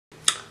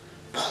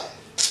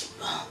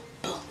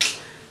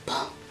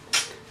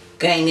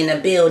Gang in the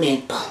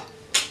building. Boom,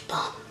 boom,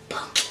 boom,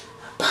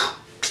 boom.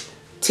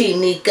 Team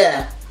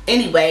NIKA.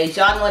 Anyways,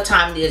 y'all know what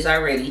time it is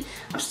already.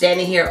 I'm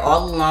standing here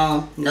all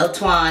alone. No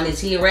Twan. Is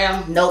he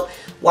around? Nope.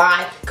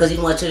 Why? Because he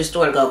went to the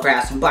store to go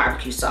grab some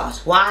barbecue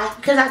sauce. Why?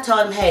 Because I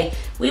told him, hey,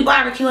 we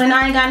barbecue and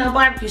I ain't got no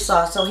barbecue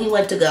sauce. So he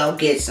went to go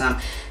get some.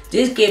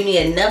 This give me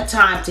enough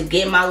time to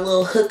get my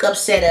little hookup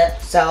set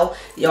up. So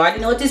you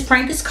already know what this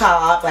prank is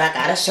called, but I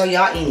gotta show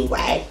y'all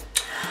anyway.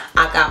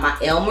 I got my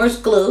Elmer's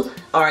glue.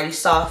 Already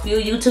saw a few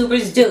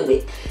YouTubers do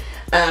it.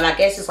 I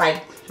guess it's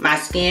like my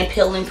skin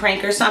peeling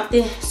prank or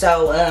something.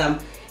 So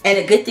and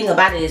the good thing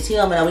about it is he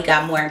don't know we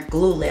got more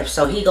glue left,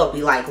 so he gonna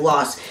be like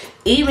lost.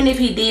 Even if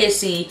he did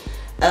see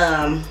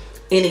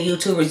any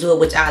YouTubers do it,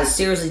 which I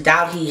seriously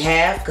doubt he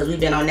have, because we've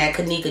been on that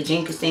NIKA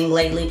Jenkins thing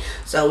lately,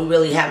 so we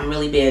really haven't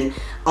been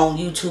on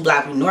YouTube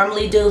like we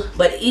normally do.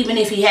 But even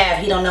if he have,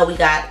 he don't know we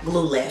got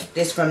glue left.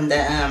 This from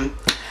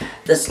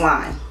the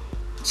slime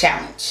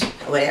challenge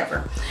or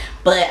whatever.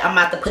 But I'm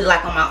about to put it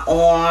like on my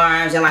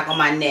arms and like on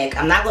my neck.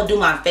 I'm not gonna do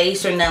my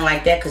face or nothing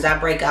like that because I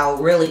break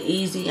out really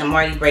easy. I'm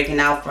already breaking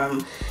out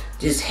from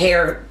just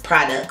hair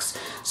products.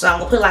 So I'm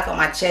gonna put it like on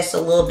my chest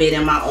a little bit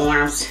and my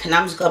arms, and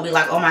I'm just gonna be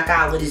like, oh my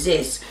god, what is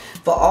this?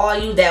 For all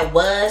you that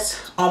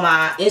was on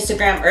my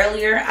Instagram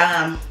earlier,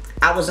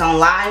 I was on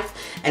live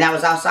and I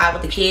was outside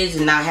with the kids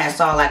and I had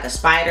saw like a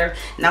spider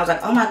and I was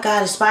like, oh my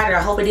god, a spider,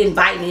 I hope it didn't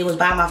bite me, it was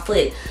by my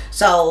foot.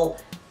 So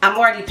I'm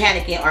already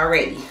panicking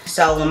already.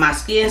 So when my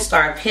skin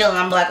started peeling,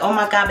 I'm like, oh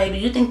my god, baby,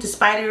 you think the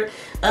spider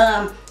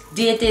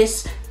did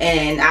this?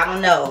 And I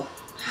don't know.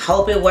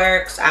 Hope it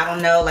works. I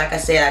don't know. Like I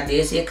said, I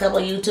did see a couple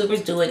of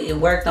YouTubers do it. It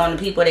worked on the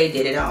people they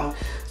did it on.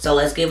 So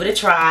let's give it a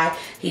try.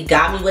 He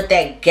got me with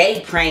that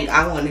gay prank.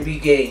 I want to be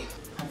gay.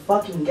 I'm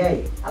fucking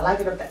gay. I like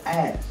it up the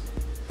ass.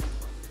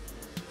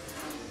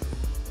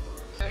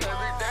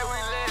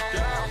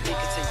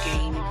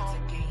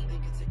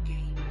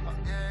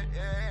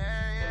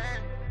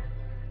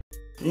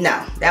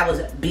 No, that was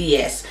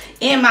BS.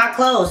 In my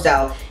clothes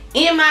though.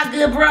 In my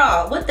good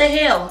bra. What the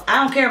hell?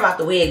 I don't care about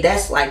the wig.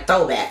 That's like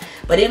throwback.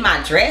 But in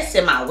my dress,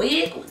 in my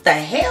wig, what the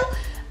hell?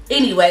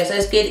 Anyways,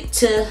 let's get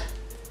to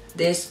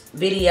this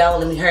video.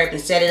 Let me hurry up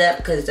and set it up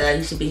because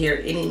you should be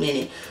here any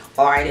minute.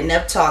 Alright,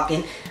 enough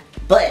talking.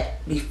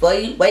 But before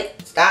you wait,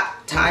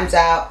 stop, time's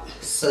out.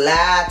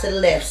 Slide to the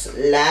left,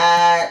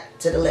 slide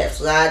to the left,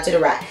 slide to the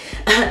right.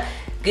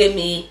 Give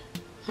me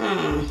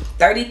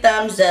 30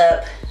 thumbs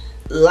up,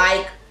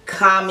 like,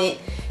 comment,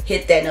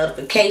 hit that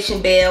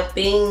notification bell,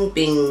 bing,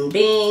 bing,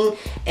 bing.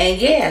 And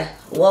yeah,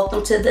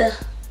 welcome to the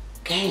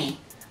gang.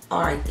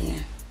 Alright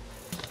then.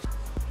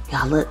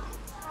 Y'all look,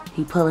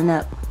 he pulling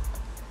up.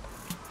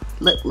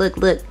 Look, look,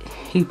 look,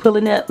 he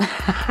pulling up.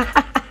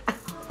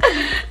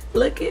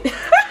 Look it.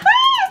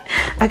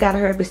 I gotta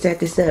hurry up and set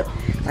this up.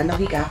 I know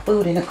he got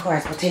food in the car.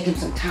 It's gonna take him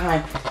some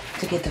time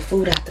to get the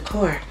food out the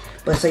car.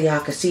 But so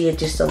y'all can see it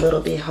just a little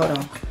bit. Hold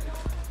on.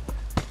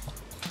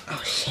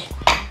 Oh shit.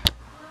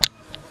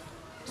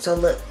 So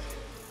look,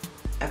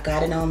 I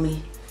got it on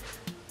me.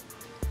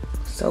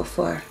 So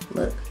far,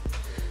 look.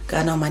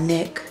 Got it on my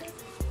neck.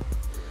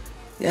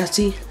 Y'all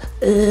see?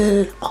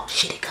 Oh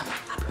shit, it coming.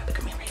 I'll be right back.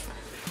 Come here.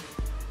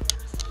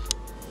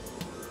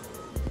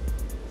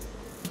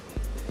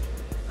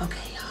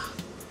 Okay, y'all.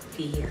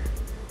 He here.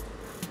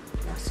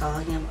 Y'all saw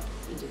him.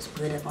 He just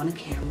put up on the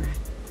camera.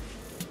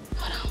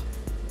 Hold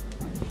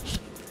on.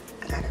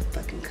 I gotta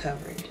fucking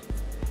cover it.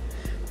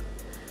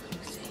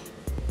 Let's see.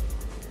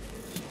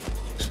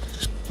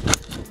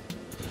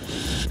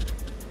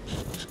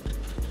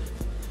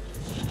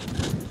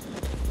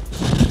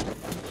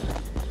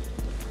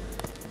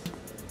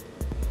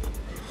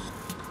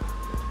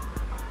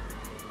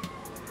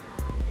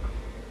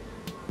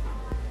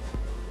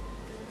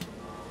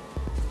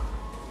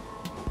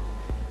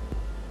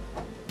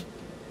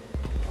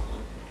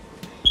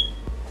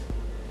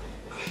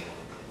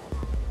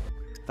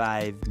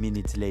 5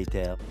 minutes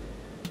later.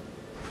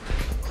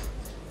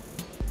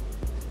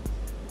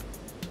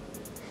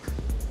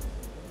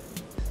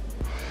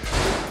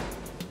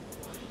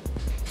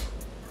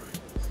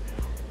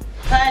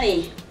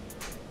 Honey,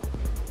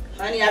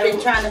 I've been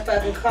trying to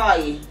fucking call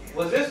you.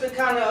 Was this the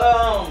kind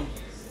of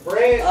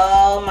bread?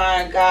 Oh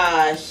my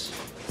gosh.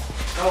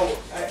 Oh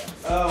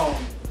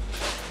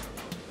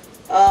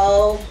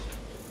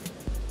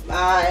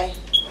my.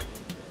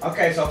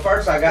 Okay, so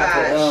first I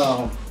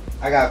got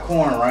I got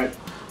corn, right?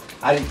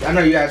 I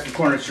know you asked for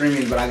corn and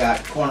stringy, but I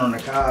got corn on the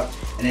cob,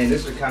 and then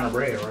this is the kind of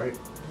bread, right?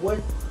 What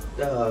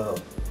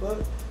the fuck?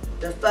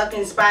 The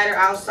fucking spider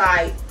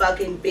outside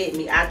fucking bit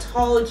me. I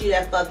told you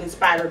that fucking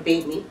spider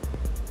bit me.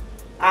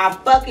 I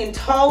fucking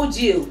told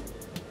you.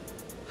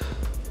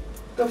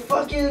 The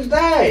fuck is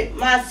that?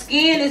 My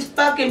skin is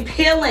fucking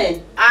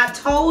peeling. I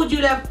told you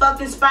that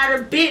fucking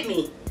spider bit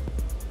me.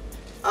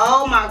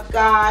 Oh my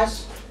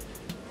gosh.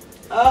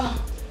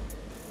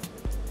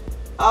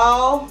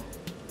 Oh.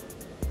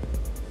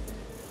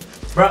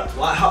 Bro,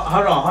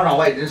 hold on,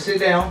 wait, just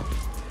sit down.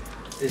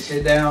 Just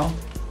sit down.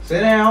 Sit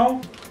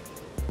down.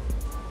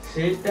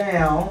 Sit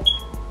down.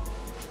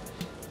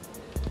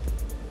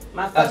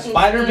 My fucking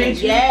spider skin.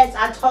 bit you? Yes,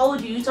 I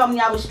told you. You told me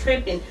I was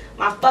tripping.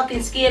 My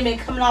fucking skin been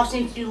coming off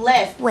since you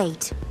left.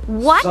 Wait,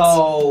 what?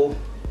 So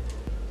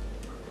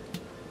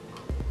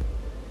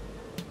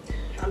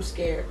I'm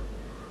scared.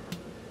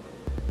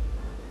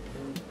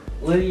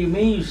 what do you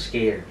mean you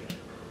scared?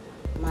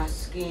 My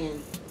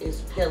skin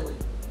is peeling.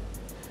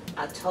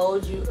 I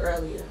told you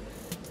earlier,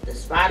 the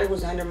spider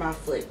was under my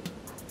foot.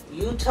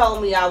 You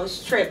told me I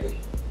was tripping.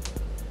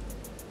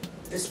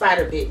 The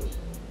spider bit me.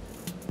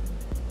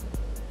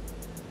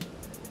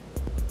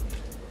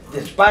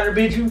 The spider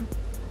bit you?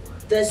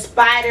 The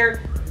spider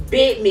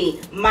bit me.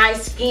 My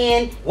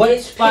skin What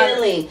is spider?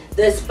 peeling.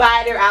 The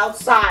spider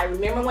outside.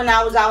 Remember when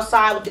I was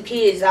outside with the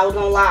kids? I was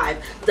on live.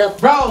 The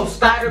Bro, fucking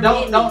stop! spider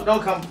Don't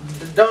bit come!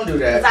 Don't do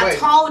that. Because I Wait.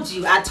 told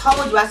you.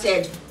 I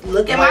said,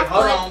 look at my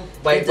hold foot. on.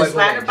 Wait, the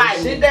spider Just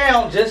biting sit me.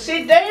 down. Just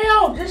sit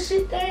down. Just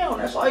sit down.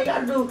 That's all you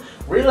gotta do.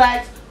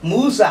 Relax.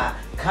 Musa,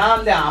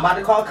 calm down. I'm about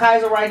to call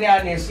Kaiser right now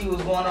and then see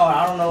what's going on.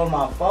 I don't know where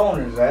my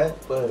phone is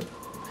at, but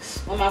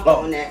Where my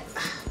phone at?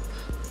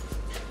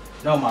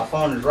 no, my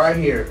phone is right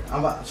here.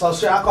 So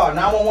should I call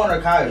 911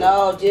 or Kaiser?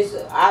 No, just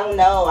I don't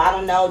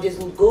know. Just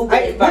Google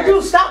Hey, it would first.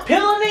 you stop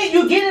peeling it?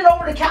 You get it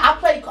over the couch.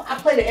 I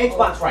play the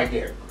Xbox right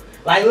there.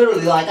 Like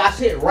literally, like I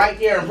sit right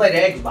there and play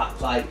the Xbox.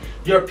 Like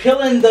you're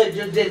peeling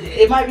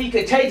it might be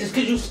contagious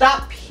because you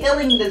stop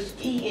peeling the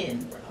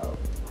skin, bro.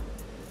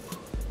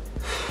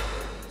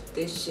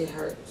 This shit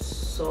hurts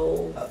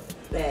so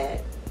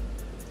bad.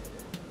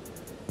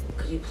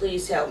 Could you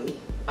please help me?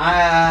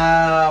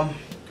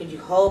 Could you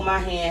hold my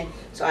hand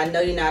so I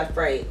know you're not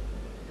afraid?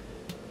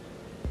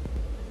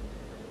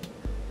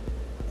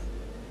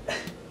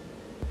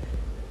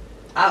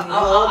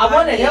 I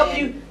want to help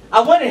you.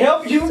 I want to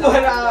help you, So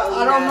but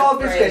I I don't know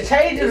if it's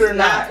contagious or not. It's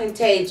not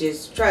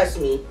contagious. Trust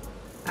me.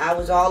 I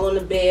was all on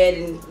the bed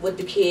and with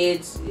the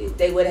kids.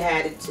 They would have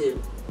had it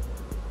too.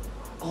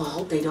 Oh, I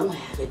hope they don't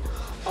have it.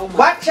 Oh my.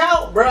 Watch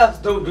out,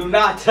 bruh. Do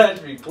not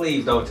touch me.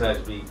 Please don't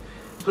touch me.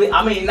 Please.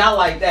 I mean, not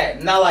like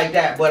that. Not like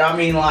that. But I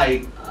mean,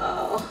 like,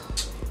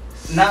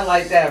 not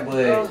like that.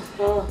 But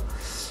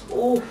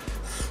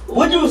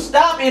would you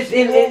stop?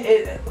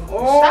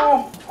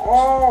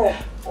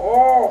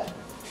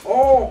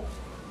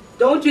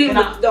 Don't you Can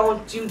I-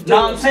 don't you do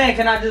No, I'm it. saying,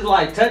 can I just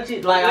like touch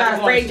it? Like, You're I not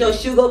just wanna afraid your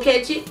shoe go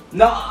catch it?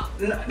 No,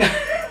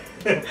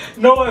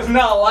 no, it's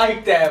not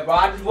like that, bro.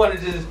 I just want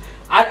to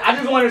I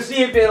just want to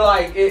see if it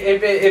like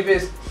if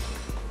it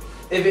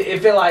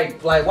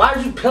like why are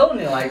you peeling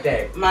it like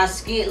that? My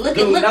skin. Look.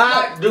 Do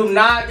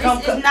not come.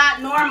 This is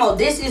not normal.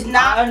 This is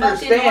not I fucking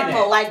understand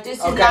normal. that. Like this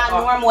is Okay, not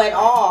normal at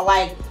all.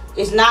 Like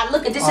it's not.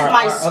 Look at this is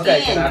my skin.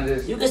 okay, can I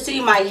just- You can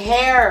see my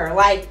hair.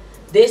 Like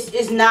this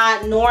is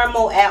not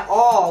normal at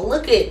all.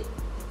 Look at.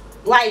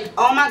 Like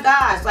oh my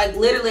gosh. Like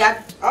literally,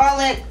 all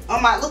that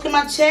on my. Look at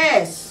my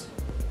chest.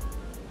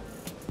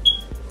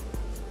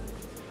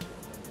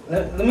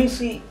 Let me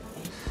see.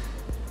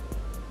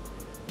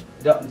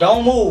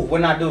 Don't move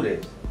when I do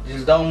this.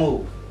 Just don't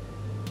move.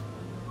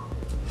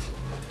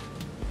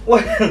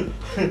 What?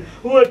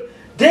 What?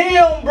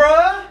 Damn,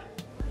 bruh.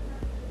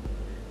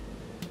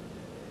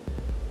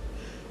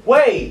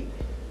 Wait.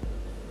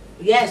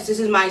 Yes, this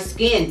is my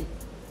skin.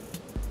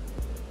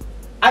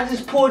 I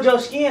just pulled your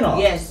skin off.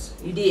 Yes,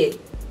 you did.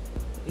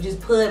 You just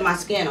pulled my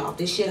skin off.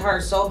 This shit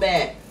hurts so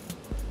bad.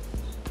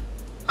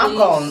 I'm Please.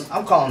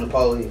 calling the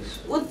police.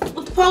 What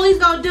the police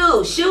gonna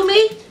do? Shoot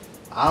me?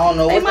 I don't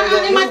know They what might they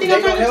think gonna I'm do. They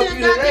turning gonna help into a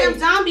you today. goddamn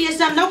zombie or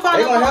something. Don't call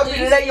They no gonna help you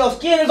police. today. Your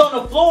skin is on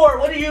the floor.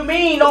 What do you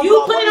mean? Don't You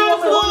call- put what it do you on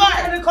the want me- what floor. do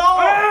you want me to call?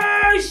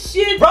 Oh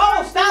shit,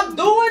 Bro, stop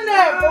doing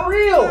that for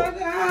real.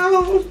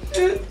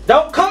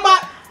 Don't come by.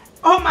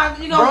 Oh my,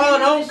 you gonna Bro, hit me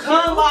don't with this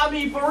come shit? by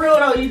me for real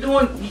though. You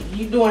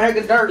doing heck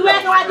of dirt. You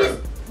acting like though. this?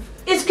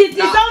 It's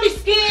only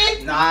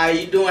skin. Nah,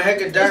 you doing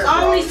heck of dirt. It's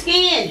only bro.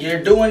 skin.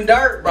 You're doing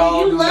dirt, bro. And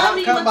you Do love not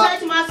me, you come would by-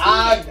 touch my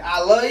skin.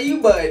 I love you,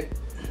 but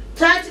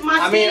Touch my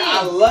skin. I mean,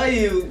 I love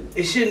you.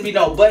 It shouldn't be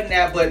no button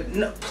that, but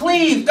no,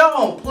 please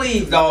don't.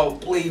 Please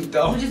don't. Please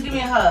don't. Just give me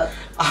a hug.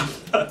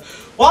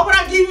 Why would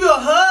I give you a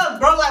hug,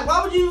 bro? Like,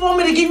 why would you want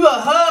me to give you a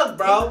hug,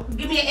 bro?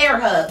 Give me an air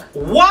hug.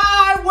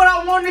 Why would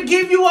I want to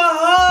give you a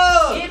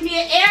hug? Give me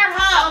an air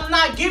hug. I'm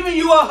not giving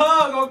you a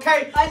hug,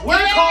 okay? We're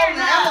air calling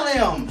the hug.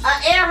 ambulance.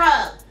 An air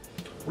hug.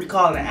 We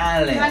calling the Can I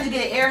ambulance. just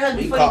get an air hug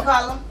We before call- you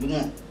call them? We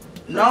want-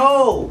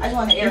 No. I just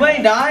want an air You ain't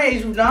hug. dying.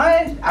 Is you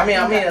dying? I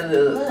mean,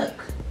 Look.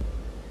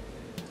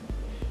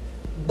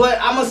 but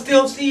I'ma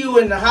still see you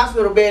in the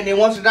hospital bed. And then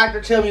once the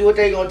doctor tell me what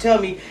they gonna tell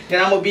me,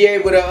 then I'm gonna be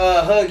able to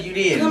hug you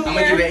then. Come I'm gonna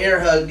here. give you an air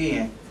hug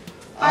then.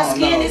 My I don't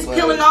skin know, is but-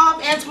 peeling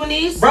off,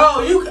 Antoinette.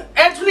 Bro,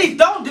 Anthony,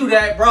 don't do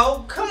that,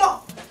 bro. Come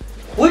on.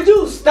 Would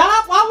you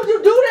stop? Why would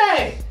you do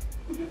that?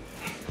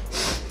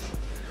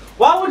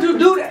 Why would you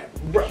do that?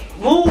 Bro,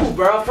 move,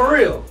 bro, for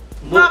real.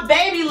 My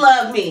baby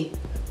love me.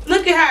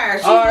 Look at her.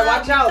 She All right, love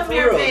watch me. out, Come for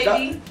here, real.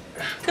 baby.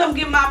 Come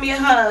give mommy a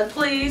hug,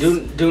 please.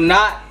 Do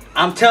not.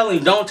 I'm telling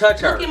you, don't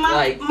touch her. Look at my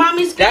Like,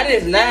 mommy's skin. that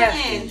is peeling.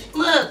 nasty.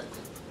 Look.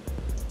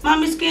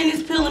 Mommy's skin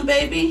is peeling,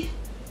 baby.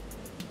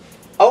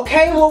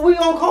 okay, well we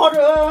gonna call the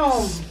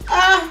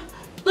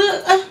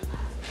Look.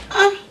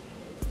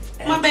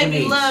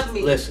 baby love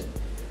me. Listen,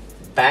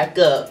 back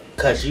up,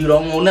 cause you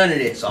don't want none of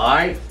this, all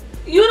right?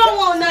 You don't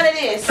want none of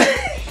this.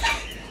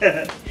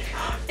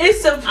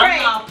 It's a prank.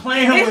 I'm not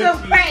playing with you,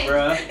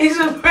 bro. It's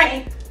a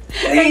prank.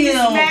 Damn, and you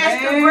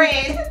smashed the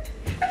bread.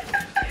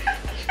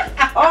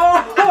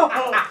 Oh.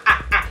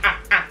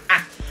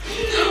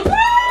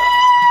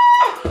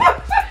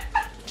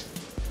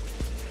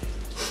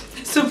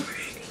 It's a prank.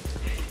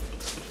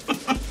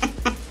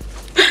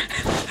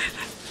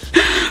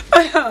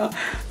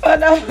 Oh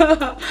no.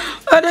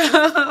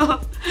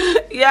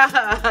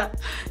 Yeah.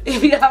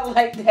 If y'all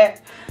like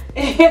that.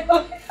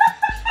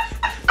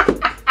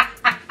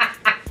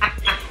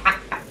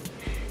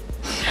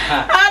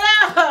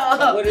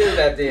 So what is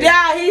that then?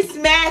 Yeah, he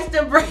smashed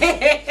the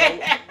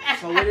bread.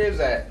 So what is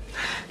that?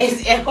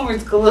 It's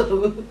Elmer's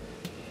glue.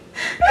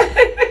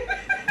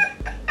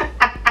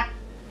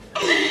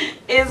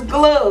 It's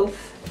glue.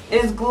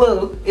 It's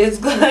glue. It's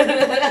glue.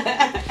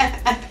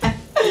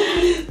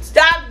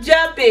 Stop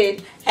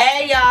jumping.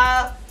 Hey,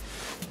 y'all.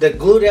 The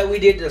glue that we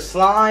did the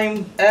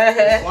slime,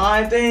 the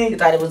slime thing. You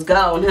thought it was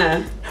gone,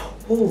 huh?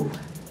 Ooh.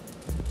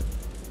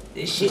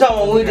 This You shit.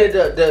 talking when we did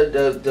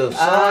the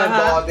slime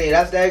ball thing?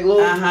 That's that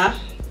glue?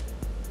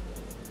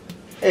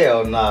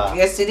 Hell nah.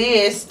 Yes, it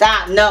is.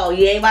 Stop. No,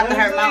 you ain't about to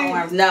hurt my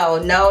arm. No,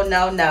 no,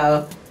 no,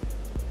 no.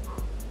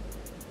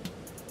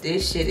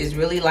 This shit is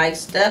really like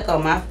stuck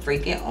on my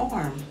freaking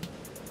arm.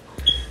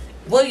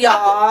 Well,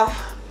 y'all.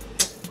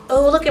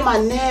 Oh, look at my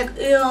neck.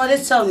 Ew,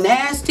 that's so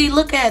nasty.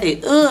 Look at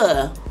it.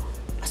 Ugh.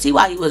 I see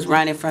why he was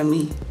running from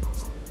me.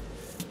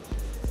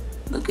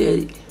 Look at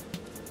it.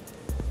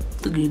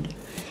 Look at it.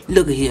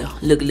 Look at here.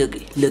 Look at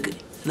it. Look at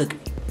it.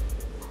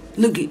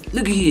 Look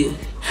at here.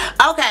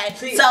 Okay,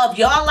 so if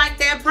y'all like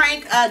that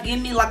prank, give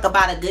me like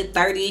about a good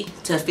 30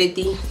 to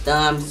 50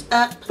 thumbs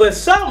up. For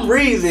some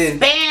reason,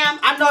 Bam!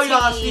 I know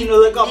y'all seen the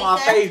look on my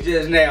face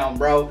just now,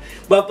 bro.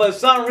 But for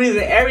some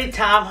reason, every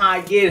time I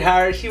get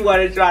her, she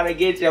wanna try to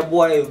get your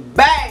boy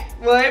back.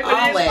 Boy, but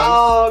Always. it's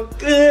all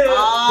good, bro.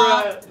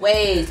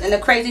 Always. And the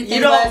crazy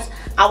thing was,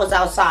 I was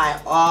outside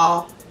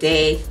all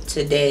day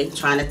today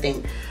trying to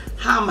think,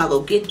 how am I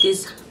gonna get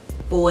this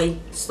boy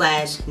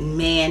slash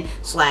man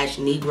slash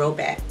Negro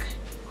back?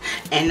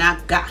 And I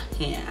got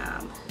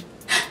him.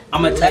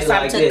 I'm gonna tell you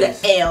like I took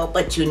this. an L,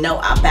 but you know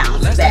I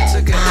bounced back.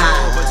 Something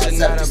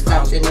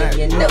and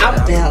you know I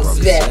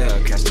bounced back.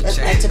 I'm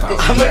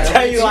gonna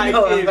tell you like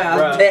this,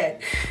 bro.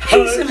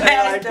 He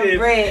smashed the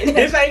bread.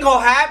 This ain't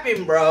gonna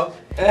happen, bro.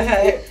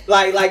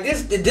 Like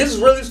this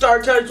really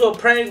started turning to a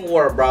prank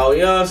war, bro.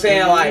 You know what I'm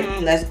saying? Like,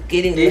 let's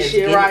get it. This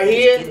shit right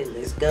here.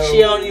 Let's go. She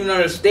don't even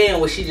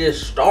understand what she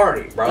just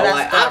started, bro.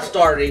 Like I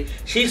started,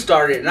 she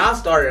started, and I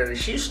started, and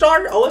she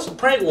started. Oh, it's a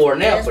prank war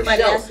now for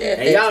sure.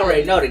 And y'all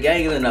already know the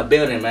gang is in the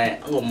building, man.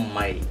 Oh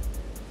my.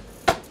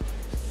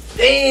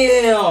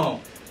 Damn.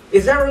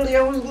 Is that really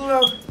how we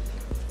do?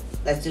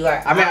 Let's do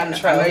our I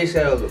know you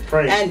said it was a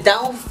prank. And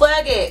don't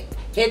forget,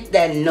 hit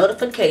that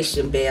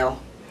notification bell.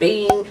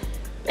 Bing,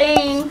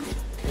 bing,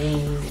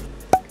 bing.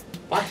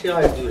 Why should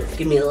I do that?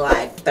 Give me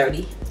like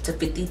 30 to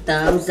 50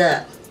 thumbs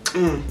up.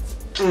 Hit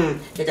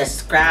the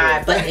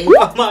subscribe button.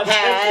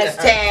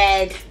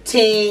 Hashtag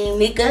Team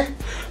Nika.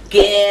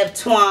 Give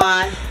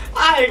TWAN.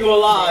 I ain't gonna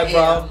lie,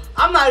 bro.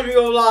 I'm not even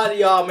gonna lie to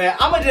y'all, man.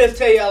 I'm gonna just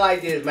tell y'all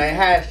like this, man.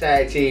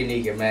 Hashtag Team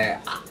Nika, man.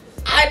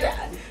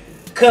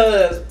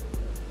 Cause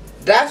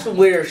that's some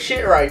weird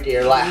shit right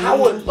there. Like, how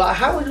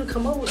would you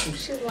come up with some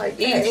shit like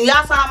that? And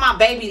y'all saw my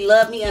baby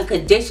love me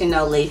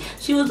unconditionally.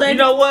 She was like, you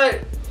know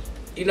what?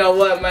 You know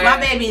what, man? My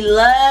baby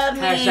love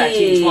me. Hashtag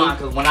Team TWAN.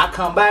 Cause when I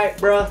come back,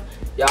 bro,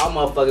 y'all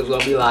motherfuckers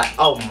gonna be like,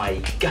 oh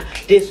my god,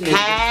 this nigga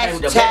came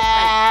with the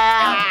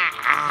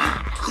best.